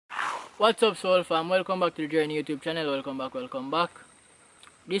What's up, Soul Fam? Welcome back to the Journey YouTube channel. Welcome back.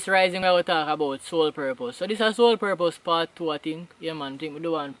 This rising I will talk about soul purpose. So this is soul purpose part 2, I think. Yeah man, I think we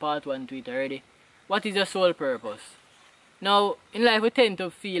do one part 1 tweet already. What is your soul purpose? Now, in life we tend to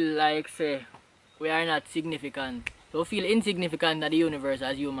feel like, say, we are not significant. We feel insignificant in the universe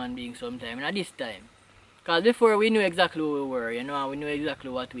as human beings sometimes, and at this time. Because before we knew exactly who we were, you know, and we knew exactly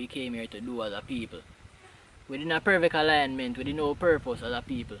what we came here to do as a people. We didn't have perfect alignment, we didn't know purpose as a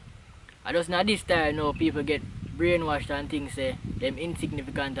people. I just not this time now people get brainwashed and think say them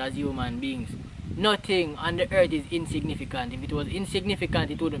insignificant as human beings. Nothing on the earth is insignificant. If it was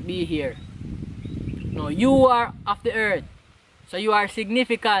insignificant, it wouldn't be here. No, you are of the earth. So you are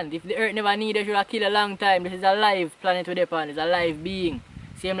significant. If the earth never needed, you should have killed a long time. This is a live planet with upon. It's a live being.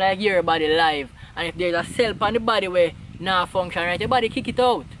 Same like your body live. And if there's a cell on the body where not function right, your body kick it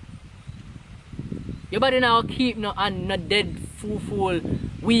out. Your body now keep no dead fool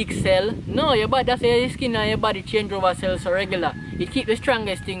weak cell. No, your body, that's why your skin and your body change over cells so regular. It keep the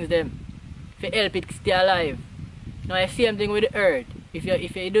strongest things them. If help it stay alive. Now the same thing with the earth. If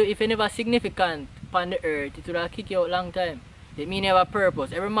you never significant upon the earth, it would have kick you out long time. It mean you have a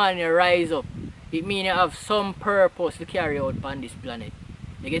purpose. Every morning you rise up. It mean you have some purpose to carry out upon this planet.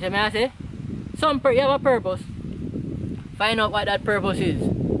 You get what I say? You have a purpose. Find out what that purpose is.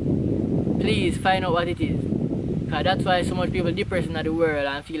 Please find out what it is. Because that's why so much people depressed in the world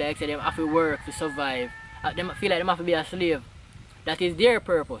and feel like they have to work to survive. They feel like they have to be a slave. That is their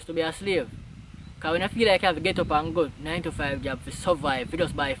purpose, to be a slave. Because when you feel like you have to get up and go 9 to 5 job to survive, to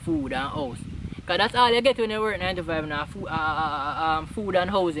just buy food and house. Because that's all you get when you work 9 to 5 now, food and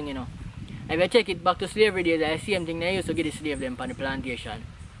housing, you know. If you check it back to slavery days, the same thing they used to get the slave them on the plantation.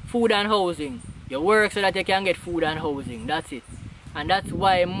 Food and housing. You work so that you can get food and housing. That's it. And that's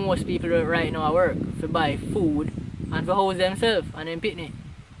why most people right now work. To buy food and to house themselves and then pitney.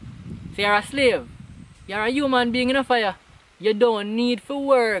 So you're a slave. You're a human being in a fire. You don't need to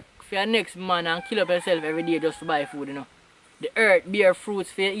work for your next man and kill up yourself every day just to buy food, you know. The earth bear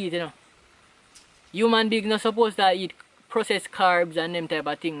fruits for you to eat, you know. Human beings not supposed to eat processed carbs and them type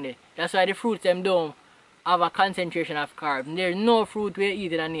of thing there. That's why the fruits them don't have a concentration of carbs. There's no fruit we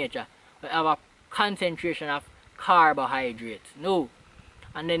eat in nature but have a concentration of carbohydrates. No.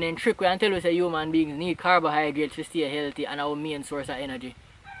 And then in trick we and tell us that human beings need carbohydrates to stay healthy and our main source of energy.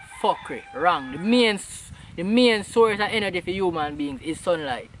 Fuckery. Wrong. The main source of energy for human beings is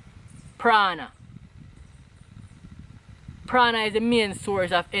sunlight. Prana. Prana is the main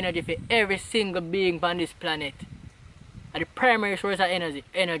source of energy for every single being on this planet. And the primary source of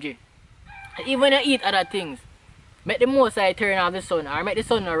energy. Even when you eat other things, make the most I turn off the sun or make the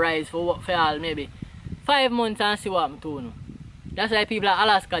sun rise for all maybe 5 months and see what I'm doing. That's why people in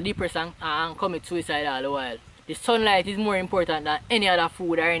Alaska depressed and commit suicide all the while. The sunlight is more important than any other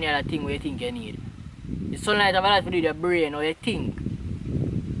food or any other thing you think you need. The sunlight have a lot to do with your brain or you think.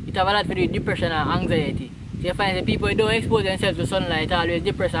 It have a lot to do with depression and anxiety. So you find that people who don't expose themselves to sunlight are always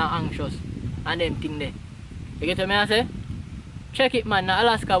depressed and anxious and them thing there. You get what I say? Check it man, in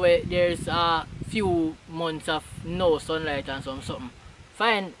Alaska where there's a few months of no sunlight and something.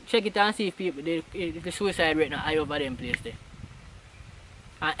 Fine, check it and see if people if the suicide rate not high over them place there.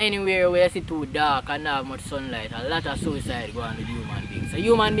 And anywhere where it's too dark and not have much sunlight, a lot of suicide go on with human beings. So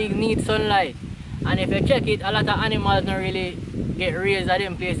human beings need sunlight. And if you check it, a lot of animals don't really get raised at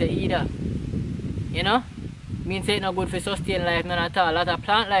them places either. You know? Means it's not good for sustain life none at all. A lot of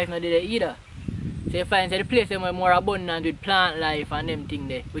plant life not there either. So you find that the place them are more abundant with plant life and them thing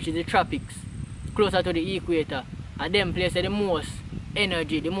there, which is the tropics, closer to the equator. And them places the most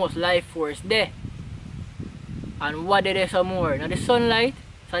energy, the most life force there. And what there some more? Now the sunlight.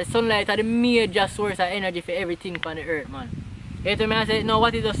 So the sunlight is the major source of energy for everything on the earth, man. You know what I say? Now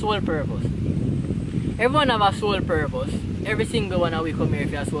what is the soul purpose? Everyone have a soul purpose. Every single one of we come here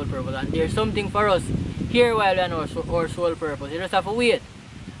for a soul purpose. And there's something for us here while we are our soul purpose. You just have to wait.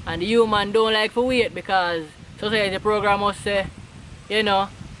 And the human don't like to wait because society program us say, you know,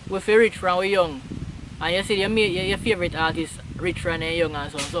 we feel rich when we're young. And you see your favorite artist rich when they're young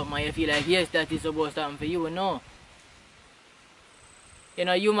and something and you feel like yes that is supposed to happen for you. No. You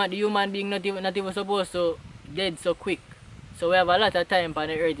know, the human being not even supposed to dead so quick. So we have a lot of time on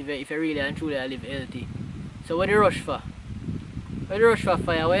the earth if you really and truly live healthy. So what do you rush for? What do you rush for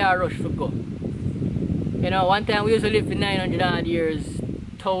fire? Where you rush for go? You know, one time we used to live for 900 odd years,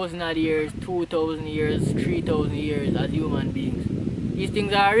 1,000 odd years, 2,000 years, 3,000 years as human beings. These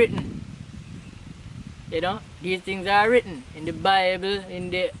things are written. You know, these things are written in the Bible,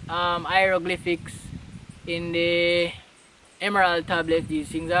 in the hieroglyphics, in the emerald tablets. These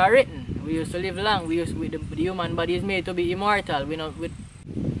things are written. We used to live long. The human body is made to be immortal.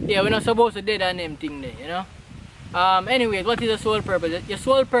 Yeah, we're not supposed to dead on them thing there, you know. Anyways, what is the sole purpose? Your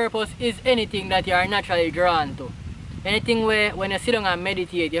sole purpose is anything that you are naturally drawn to. Anything where when you sit down and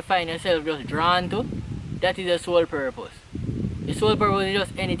meditate, you find yourself just drawn to, that is the sole purpose. The sole purpose is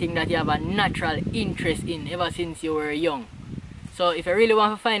just anything that you have a natural interest in ever since you were young. So if you really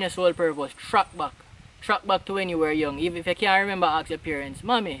want to find a sole purpose, track back to when you were young. Even if you can't remember, ask your parents,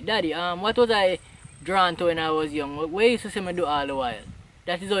 Mommy, Daddy, what was I drawn to when I was young? What used to see me do all the while?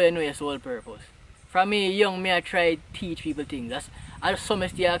 That is how you know your sole purpose. From me young, I try to teach people things. I just some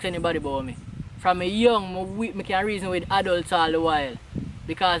still ask anybody about me. From me young, I can reason with adults all the while.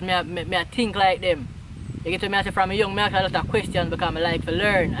 Because I think like them. You get to me, I say from me young, I ask a lot of questions because I like to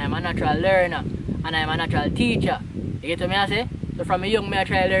learn. I'm a natural learner and I'm a natural teacher. You get to me, I say? So from me young, I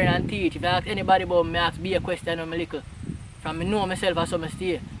try to learn and teach. If I ask anybody about me, I ask be a question on me little. From me know myself as some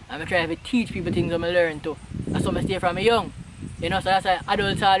stay. And I try to teach people things that I learn too. As some stay from me young. You know, so that's why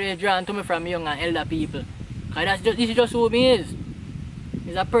adults are always drawn to me from young and elder people. Because this is just who me is.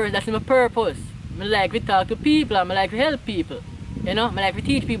 It's a person, that's my purpose. I like to talk to people and I like to help people. You know, I like to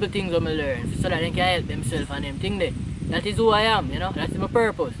teach people things that I learn so that they can help themselves and them things there. That is who I am, you know, that's my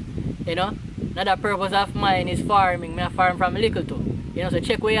purpose. You know, another purpose of mine is farming. I farm from little too. You know, so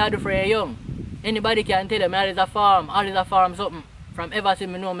check what you do for a young. Anybody can tell them, always a farm something. From ever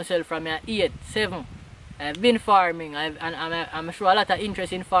since I know myself from 8, 7. I've been farming, I'm sure a lot of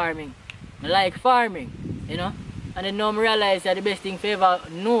interest in farming. I like farming, you know. And then now I realize that the best thing for ever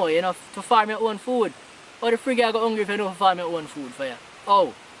know, you know, to farm your own food. Or the frig I go hungry if you know to farm your own food for you.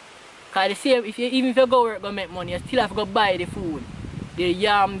 Oh. Because the same, even if you go work go make money, you still have to go buy the food. The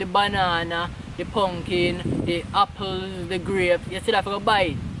yam, the banana, the pumpkin, the apples, the grapes, you still have to go buy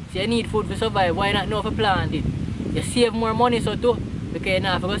it. So you need food to survive, why not know to plant it? You save more money so too, because you don't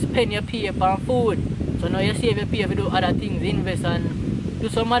have to go spend your pay on food. So now you save your pay to do other things, invest and do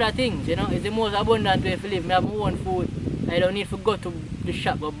some other things, you know. It's the most abundant way to live. I have my own food. I don't need to go to the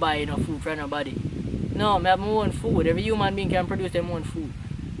shop to buy no food for nobody. No, I have my own food. Every human being can produce their own food.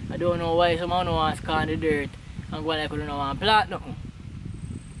 I don't know why someone don't want to scan the dirt and go like I don't want to plant nothing.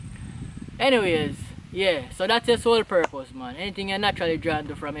 Anyways, yeah, so that's your sole purpose, man. Anything you're naturally drawn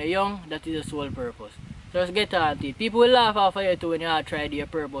to from your young, that is your sole purpose. So just get on to it. People will laugh off of you too when you all try your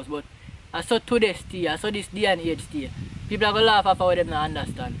purpose, but I saw today's stay, I saw this day and age stay. People are going to laugh off of them not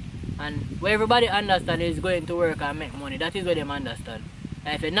understand. And where everybody understand is going to work and make money. That is what they understand.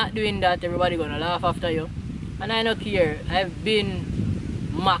 And if you're not doing that, everybody going to laugh after you. And I don't care. I've been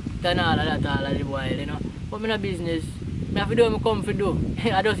mocked and all of that all of the while, you know. But I'm not business. I have to do what I come to do.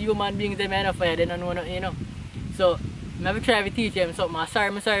 I just human beings, they may not fire, they don't know nothing, you know. So, I have to try to teach them something. I'm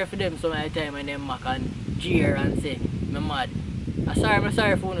sorry for them some of the time when they mock and jeer and say, I'm mad. I'm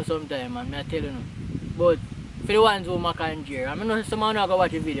sorry for you sometimes, man. I tell you. But for the ones who mock and jeer, I know someone who go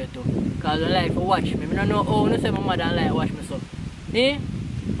watch the video too. Because I like to watch me. I don't know how you say my mother and like watch me so. Eh?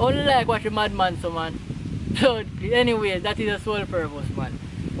 Only like watch the madman so man. So anyways, that is the sole purpose, man.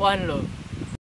 One love.